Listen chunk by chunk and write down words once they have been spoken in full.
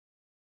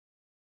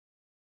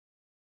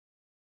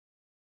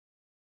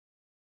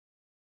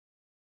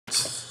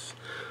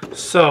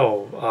This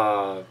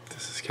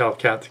is Kal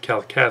Kat, the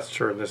Kal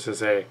Katster, and this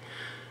is a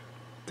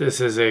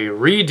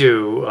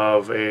redo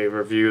of a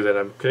review that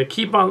I'm gonna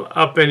keep on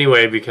up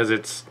anyway because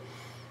it's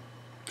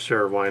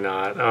sure, why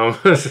not?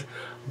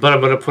 But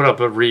I'm gonna put up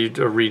a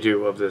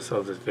redo of this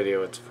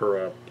video. It's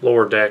for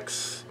Lower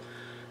Decks,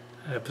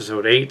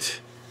 episode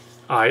 8,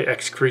 I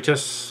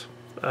Excretus.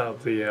 I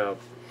want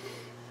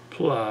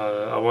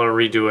to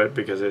redo it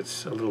because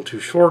it's a little too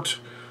short.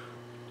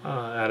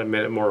 Add a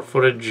minute more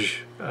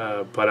footage,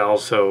 but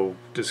also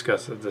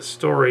discuss the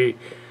story.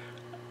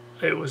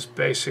 It was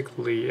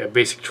basically a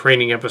basic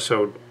training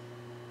episode.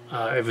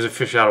 It was a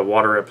fish out of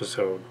water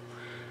episode.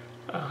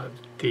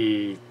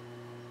 The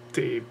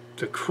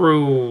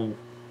crew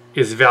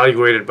is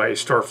evaluated by a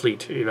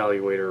Starfleet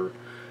evaluator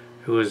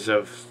who is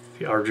of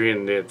the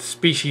Ardrian, the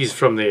species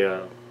from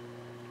the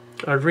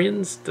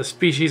Ardrians, the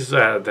species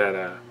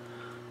that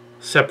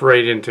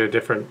separate into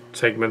different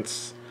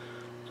segments.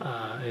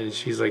 And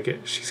she's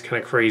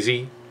kind of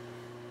crazy,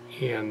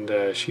 and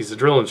she's a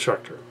drill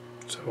instructor.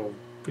 So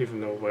even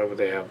though, why would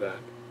they have that?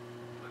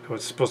 I know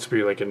it's supposed to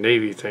be like a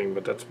Navy thing,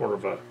 but that's more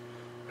of a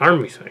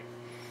Army thing.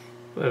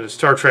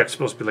 Star Trek's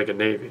supposed to be like a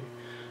Navy,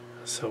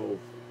 so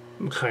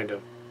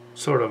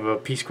sort of a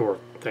Peace Corps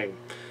thing,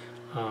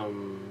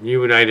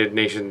 United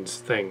Nations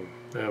thing,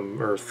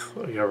 Earth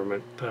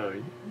government,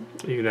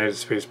 United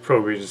Space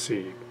Probe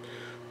Agency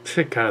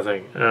kind of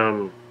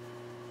thing.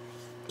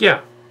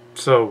 Yeah,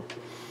 so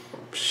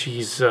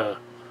she's a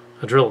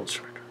drill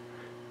instructor,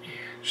 and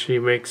she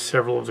makes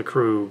several of the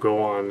crew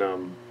go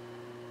on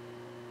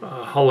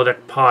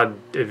holodeck pod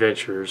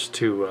adventures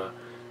to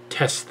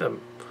test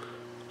them.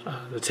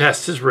 The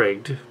test is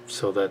rigged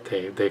so that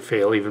they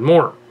fail even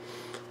more.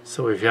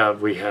 So we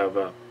have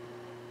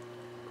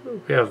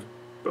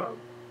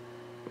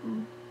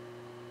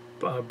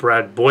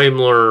Brad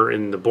Boimler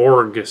in the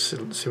Borg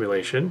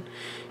simulation.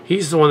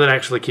 He's the one that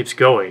actually keeps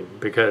going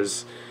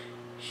because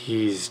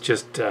he's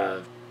just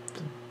that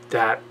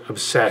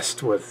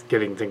obsessed with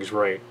getting things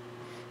right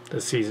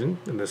this season,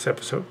 in this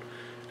episode,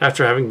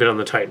 after having been on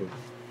the Titan.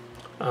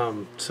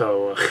 Well,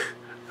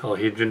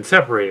 he'd been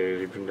separated.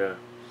 He'd been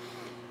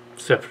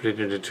separated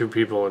into two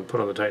people and put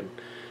on the Titan.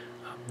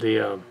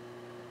 This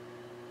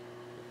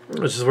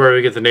is where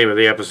we get the name of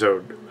the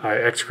episode, I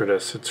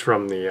Excretus. It's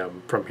from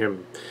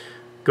him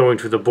going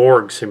to the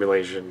Borg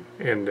simulation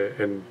and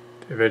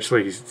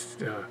eventually he's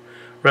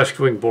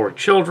rescuing Borg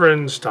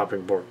children,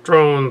 stopping Borg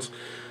drones,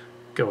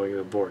 going to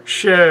the Borg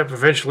ship,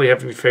 eventually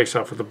having to face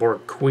off with the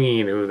Borg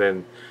Queen, who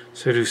then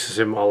seduces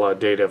him a la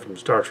Data from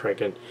Star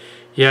Trek. And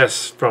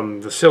yes,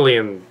 from the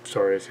Sillian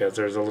stories, yes,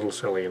 there's a little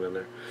Sillian in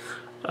there.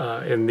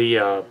 In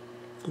the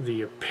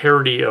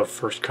parody of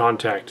First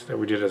Contact that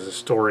we did as a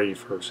story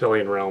for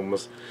Sillian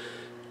Realms,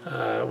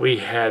 we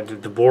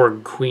had the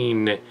Borg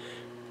Queen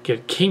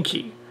get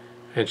kinky,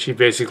 and she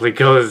basically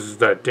goes,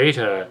 that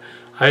Data,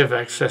 I have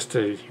access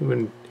to a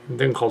human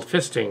thing called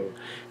fisting.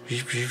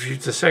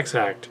 It's a sex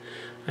act.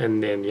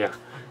 And then, yeah,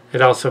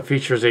 it also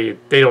features they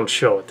don't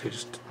show it, they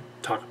just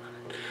talk about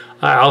it.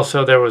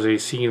 Also, there was a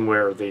scene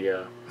where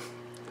that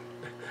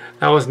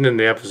wasn't in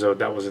the episode,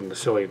 that was in the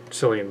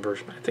Sillian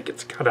version. I think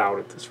it's cut out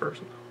at this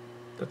version, though.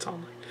 That's all.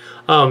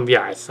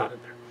 Yeah, it's not in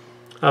there.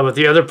 But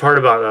the other part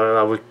about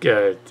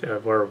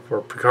where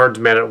Picard's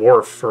mad at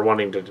Worf for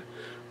wanting to,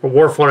 where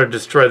Worf wanted to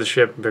destroy the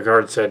ship, and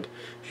Picard said,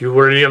 "If you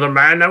were any other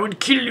man, I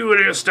would kill you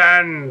where you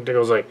stand." It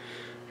goes like,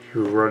 "If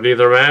you were any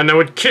other man, I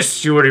would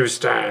kiss you where you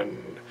stand."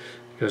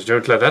 He goes,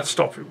 "Don't let that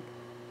stop you,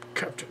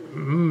 Captain."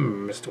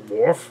 Mr.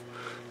 Worf.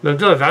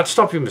 "Don't let that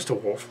stop you, Mr.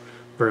 Worf."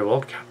 "Very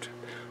well, Captain."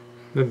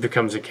 Then it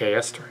becomes a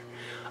KS story.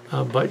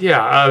 But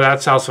yeah,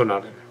 that's also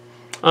not in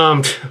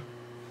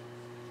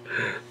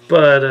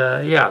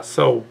there. Yeah,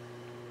 so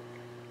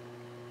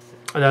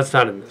that's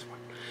not in this one.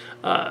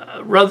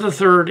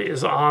 Rutherford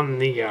is on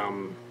the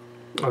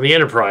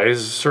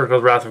Enterprise, Circle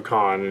of Wrath of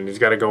Khan, and he's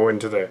got to go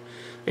into the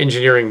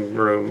engineering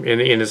room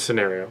in a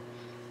scenario,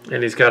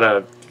 and he's got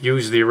to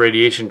use the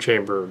irradiation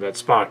chamber that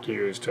Spock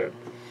used to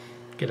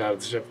get out of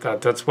the ship.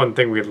 That's one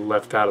thing we had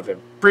left out of the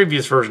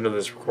previous version of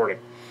this recording.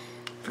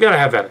 We've got to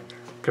have that in there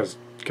because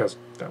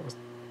that was,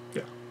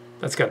 yeah,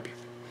 that's got to be it.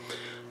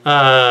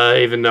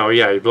 Even though,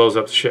 yeah, he blows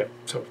up the ship,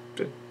 so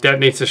it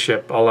detonates the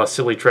ship, a la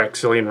Silly Trek,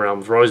 Sillian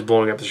Realms. We're always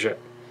blowing up the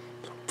ship.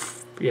 So,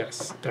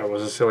 yes, there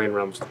was a Sillian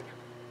Realms thing.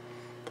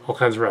 All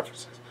kinds of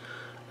references.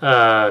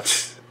 The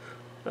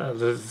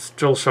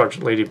drill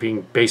sergeant lady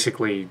being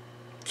basically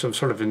some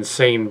sort of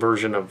insane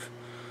version of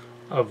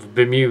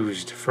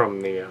Bemused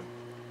from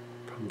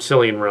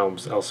Sillian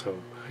Realms.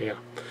 Also, yeah,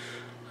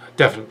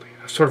 definitely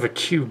sort of a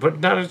Q,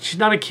 but she's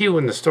not a Q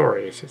in the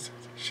story. She's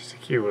a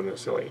Q in the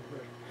Sillian.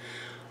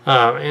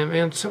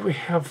 And so we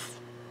have,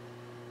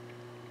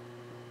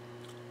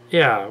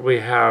 yeah, we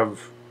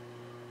have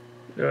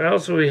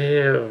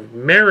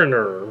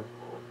Mariner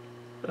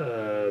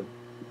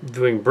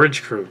doing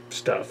bridge crew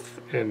stuff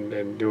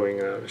and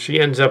doing she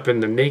ends up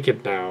in the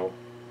Naked Now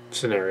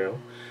scenario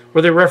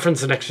where they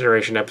reference the Next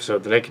Generation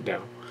episode, The Naked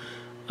Now,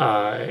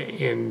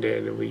 and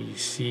we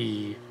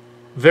see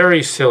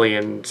very silly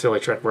in Silly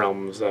Trek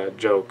Realms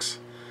jokes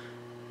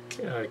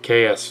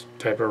KS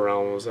type of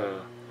realms.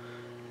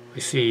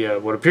 We see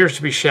what appears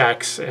to be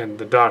Shax and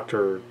the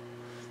Doctor.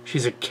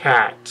 She's a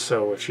cat,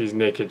 so if she's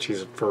naked,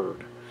 she's a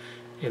furred.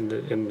 And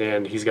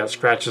then he's got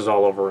scratches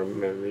all over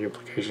him, and the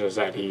implication is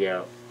that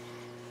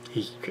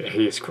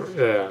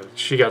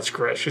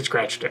she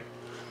scratched him.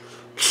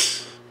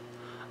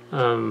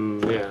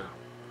 Yeah.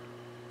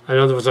 I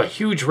know there was a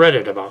huge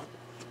Reddit back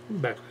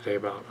in the day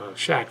about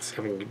Shax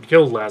having been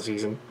killed last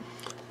season,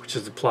 which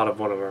is the plot of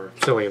one of our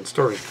Sillian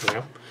stories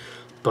coming up.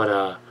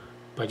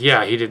 But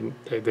yeah, he didn't.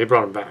 They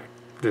brought him back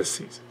this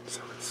season,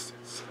 so it's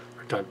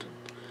redundant.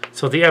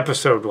 So the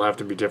episode will have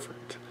to be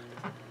different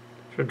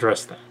to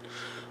address that.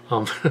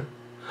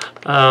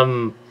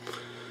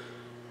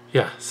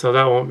 Yeah, so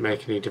that won't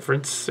make any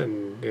difference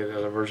in the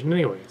other version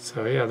anyway.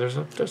 So yeah, it's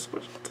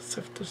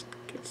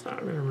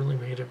not going to really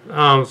make a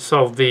difference.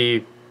 So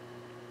the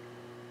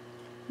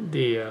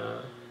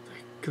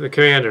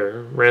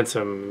commander,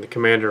 Ransom, the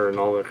commander, and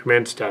all the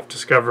command staff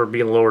discover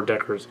being lower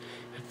deckers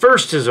at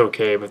first is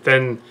okay, but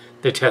then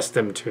they test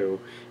them too,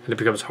 and it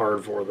becomes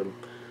hard for them.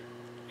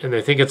 And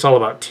they think it's all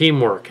about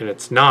teamwork, and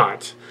it's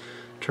not.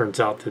 Turns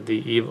out that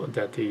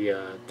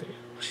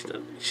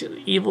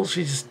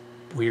she's just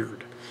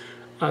weird.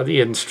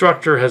 The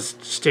instructor has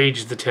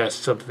staged the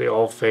test so that they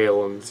all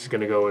fail, and he's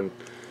going to go and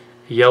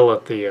yell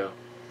at the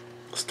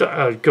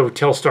go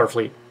tell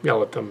Starfleet,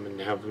 yell at them,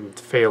 and have them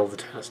fail the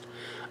test.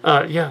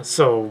 Yeah,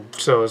 so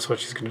that's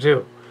what she's going to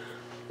do.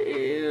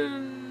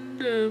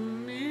 And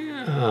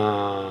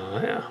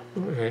yeah,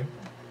 okay,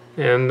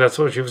 and that's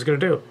what she was going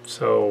to do.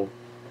 So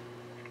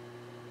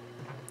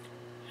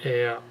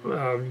yeah,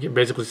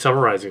 basically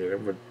summarizing it.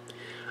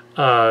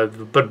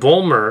 But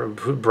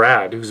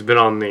Brad, who's been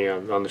on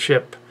the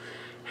ship,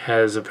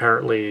 has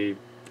apparently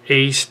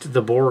aced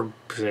the Borg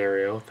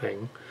scenario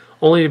thing,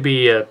 only to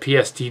be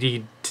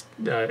PSTD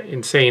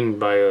insane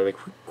by the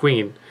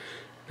Queen,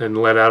 and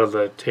let out of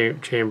the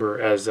chamber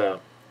as the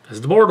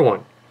Borg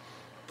one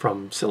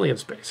from Sillian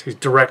space. He's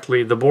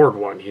directly the Borg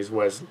one. He's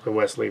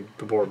Wesley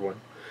the Borg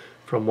one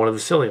from one of the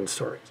Sillian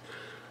stories.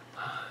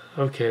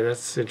 Okay,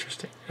 that's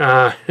interesting. So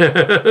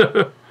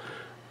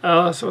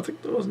I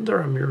think, wasn't there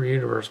a mirror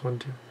universe one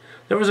too?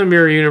 There was a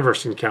mirror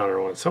universe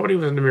encounter once. Somebody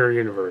was in the mirror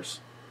universe.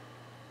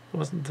 It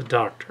wasn't the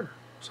Doctor.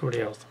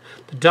 Somebody else.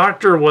 The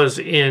Doctor was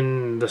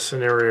in the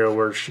scenario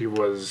where she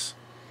was.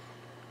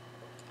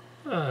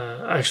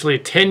 Actually,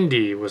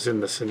 Tendi was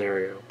in the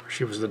scenario where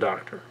she was the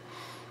Doctor,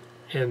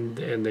 and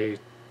they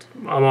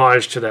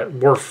homage to that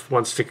Worf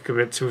wants to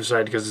commit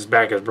suicide because his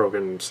back is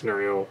broken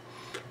scenario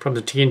from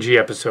the TNG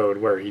episode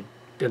where he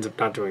ends up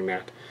not doing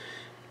that,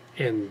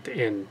 and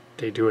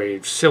they do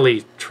a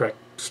silly Trek,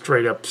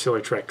 straight up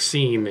silly Trek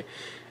scene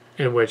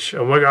in which,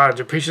 oh my God,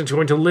 the patient's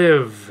going to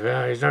live,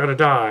 he's not going to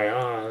die.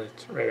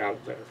 It's right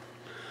out there.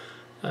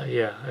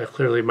 Yeah,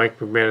 clearly Mike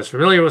McMahon is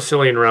familiar with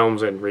Sillian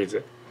Realms and reads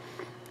it.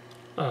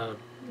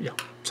 Yeah,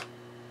 so.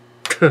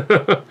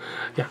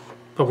 Yeah,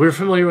 but we're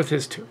familiar with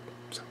his too.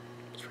 So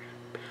let's read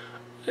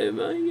it. Am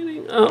I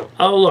getting?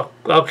 Oh look.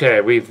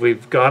 Okay,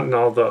 we've gotten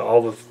all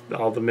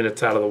the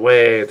minutes out of the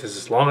way. This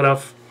is long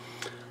enough.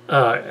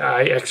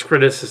 I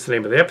Excretus is the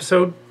name of the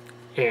episode,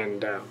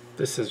 and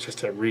this is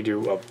just a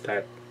redo of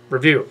that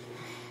review,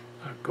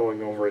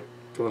 going over it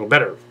a little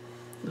better,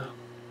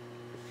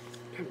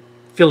 and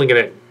filling it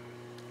in.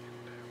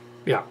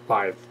 Yeah,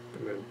 live.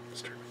 And then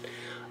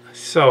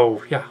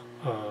so yeah,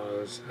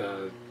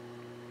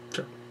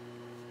 sure.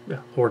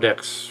 Yeah, Lower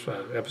Decks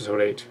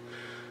episode 8.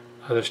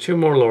 There's 2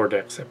 more Lower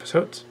Decks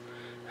episodes,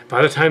 and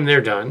by the time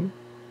they're done,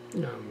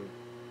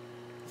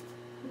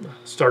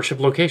 Starship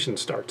Location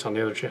starts on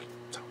the other channel.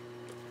 So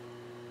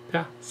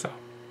yeah, so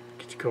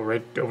get to go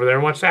right over there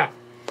and watch that.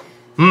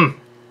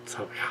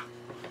 So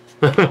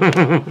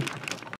yeah.